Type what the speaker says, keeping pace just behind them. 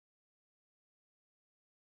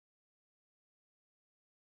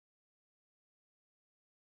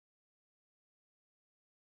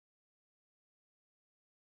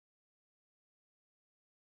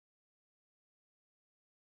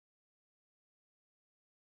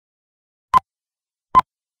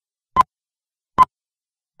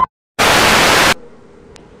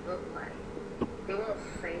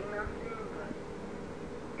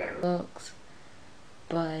looks,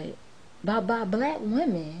 but by black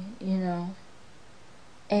women, you know.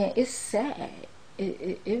 And it's sad.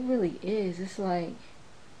 It really is. It's like,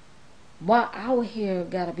 why our hair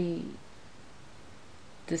gotta be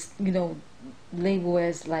this, you know, label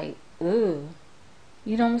as like, ugh.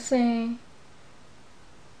 You know what I'm saying?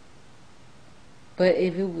 But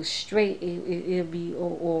if it was straight, it'd be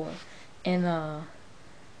or in a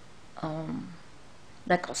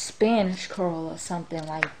like a Spanish curl or something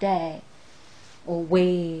like that, or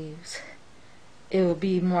waves, it would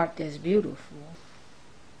be marked as beautiful.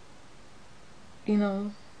 You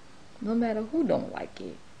know, no matter who don't like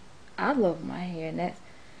it, I love my hair, and that's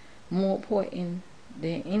more important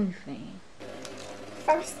than anything.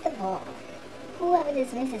 First of all, whoever this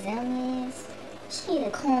Mrs. M is, she need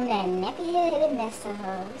to comb that nappy headed mess of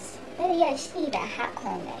hers. Better yet, she need to hot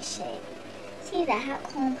comb that shit. She need to hot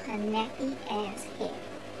comb her nappy ass hair.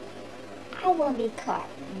 I won't be caught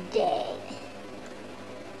dead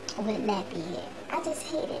with nappy hair. I just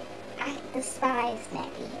hate it. I despise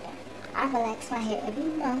nappy hair. I relax my hair every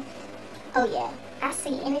month. Oh yeah, I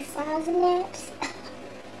see any signs of naps.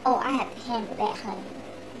 Oh, I have to handle that, honey.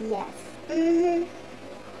 Yes.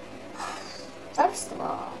 First of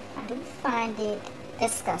all, I do find it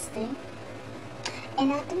disgusting.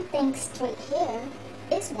 And I do think straight hair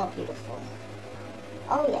is more beautiful.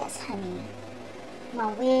 Oh yes, honey.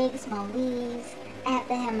 My wigs, my weaves, I have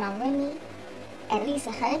to have my Remy at least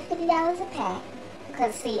 $150 a pack.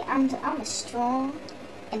 Because see, I'm a strong,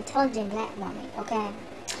 intelligent black woman, okay?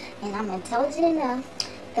 And I'm intelligent enough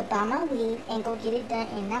to buy my weave and go get it done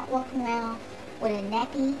and not walk around with a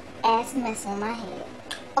nappy ass mess on my head.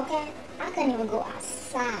 Okay? I couldn't even go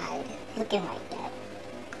outside looking like that.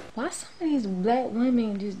 Why some of these black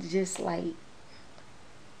women just like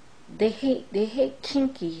they hate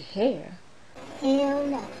kinky hair? Hell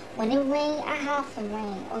no. When it rains, I hide from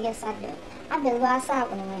rain. Oh yes I do. I better go outside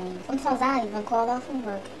when it rains. Sometimes I don't even call off from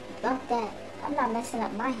work. Fuck that. I'm not messing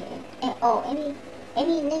up my hair. And oh,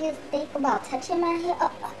 any niggas think about touching my hair?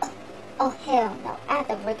 Oh hell no. I have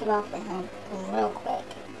to break it off with him real quick.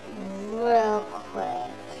 Real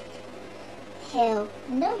quick. Hell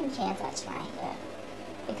no, you can't touch my hair.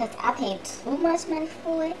 Because I paid too much money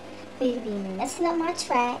for it, for you to be messing up my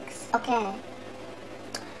tracks. Okay.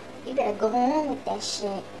 You better go on with that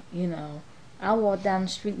shit. You know, I walk down the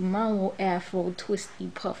street with my little afro twisty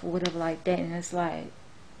puff or whatever like that, and it's like,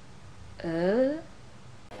 To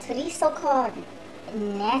these so-called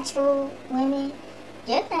natural women,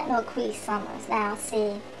 you're not no Cree Summers. Now,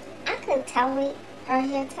 see, I could tolerate her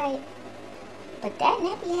hair type, but that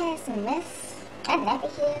nappy has some mess. That nappy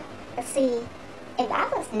hair. But see, if I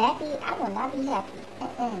was nappy, I would not be happy.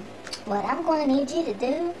 What I'm going to need you to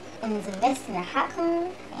do is invest in a hot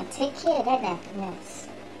comb and take care of that nappy mess.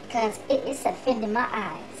 Because it is offending my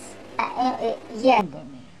eyes. Yeah.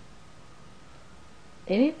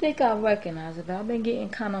 They didn't think I recognized it, but I've been getting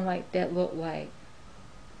kind of like that look like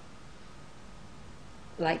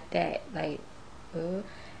that. And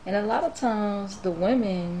a lot of times the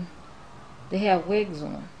women, they have wigs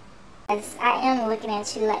on. As I am looking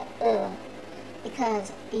at you like,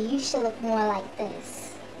 because you should look more like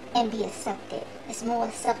this and be accepted. It's more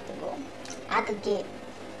acceptable. I could get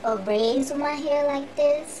a braids with my hair like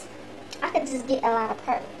this. I could just get a lot of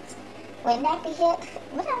perks. With nappy hair,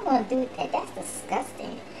 what I'm gonna do with that? That's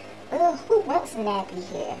disgusting. Ugh, who wants nappy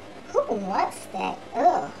hair? Who wants that?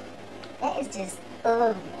 Ugh, that is just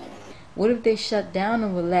ugh. What if they shut down the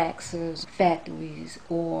relaxers factories,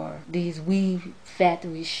 or these weave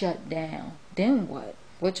factories shut down? Then what?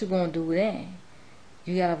 What you gonna do then?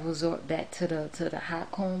 You gotta resort back to the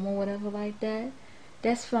hot comb or whatever like that.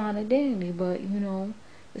 That's fine and dandy, but you know,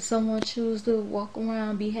 if someone choose to walk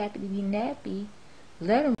around, be happy to be nappy,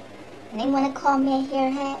 let them. And they want to call me a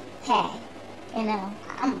hair hat? Hey, you know,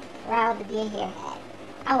 I'm proud to be a hair hat.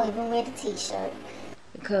 I won't even wear the t-shirt.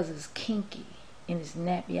 Because it's kinky and it's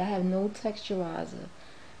nappy. I have no texturizer,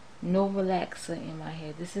 no relaxer in my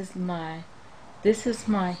hair. This is my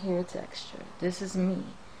hair texture. This is me.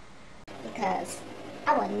 Because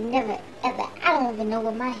I would never, ever, I don't even know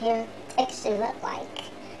what my hair texture look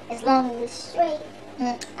like. As long as it's straight,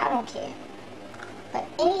 I don't care. But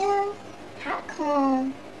anyhow, hot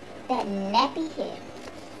comb that nappy hair.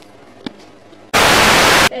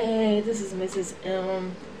 Hey, this is Mrs.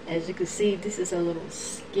 M. As you can see, this is a little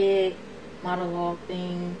skit monologue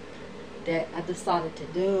thing that I decided to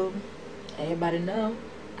do. Everybody know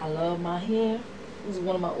I love my hair. This is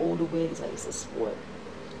one of my older wigs I used to sport.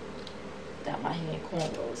 Got my hair in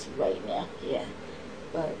cornrows right now, yeah.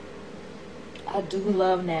 But I do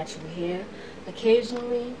love natural hair.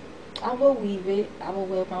 Occasionally, I will weave it. I will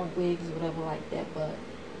wear my wigs, whatever like that. But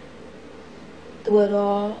through it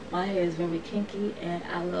all, my hair is very kinky, and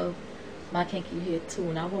I love my kinky hair too.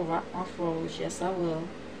 And I will rock my froze. Yes, I will.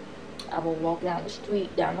 I will walk down the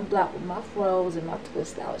street, down the block with my froze and my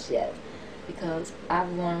twist outs. Yes, because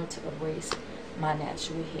I've learned to embrace my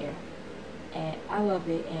natural hair, and I love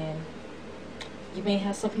it. And you may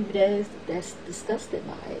have some people that's disgusted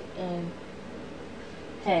by it, and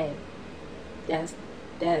hey,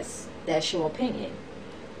 that's your opinion,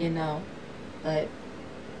 you know. But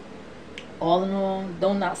all in all,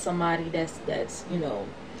 don't knock somebody that's you know,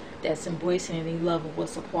 that's embracing and they love of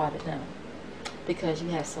what's a part of them, because you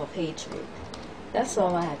have self-hatred. That's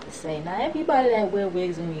all I have to say. Now, everybody that wear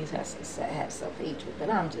wigs and weaves has to have self-hatred, but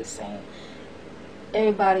I'm just saying,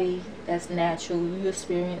 everybody that's natural, you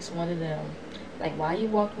experience one of them. Like, why you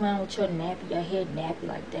walk around with your nappy, your hair nappy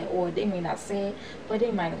like that? Or they may not say it, but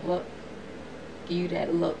they might give you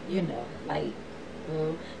that look, you know, like,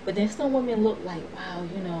 but then some women look like, wow,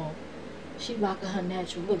 you know, she rocking her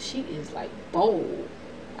natural look. She is like bold.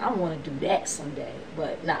 I want to do that someday,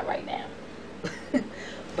 but not right now.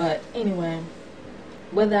 But anyway,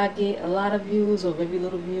 whether I get a lot of views or very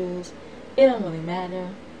little views, it don't really matter.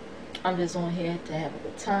 I'm just on here to have a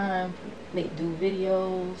good time, do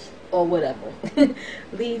videos or whatever.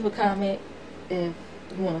 Leave a comment if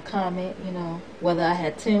you want to comment, you know, whether I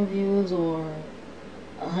had 10 views or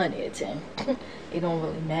 110. It don't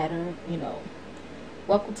really matter, you know.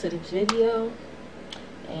 Welcome to this video,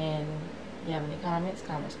 and if you have any comments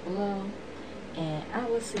below, and I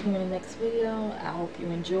will see you in the next video. I hope you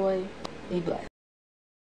enjoy. Be blessed.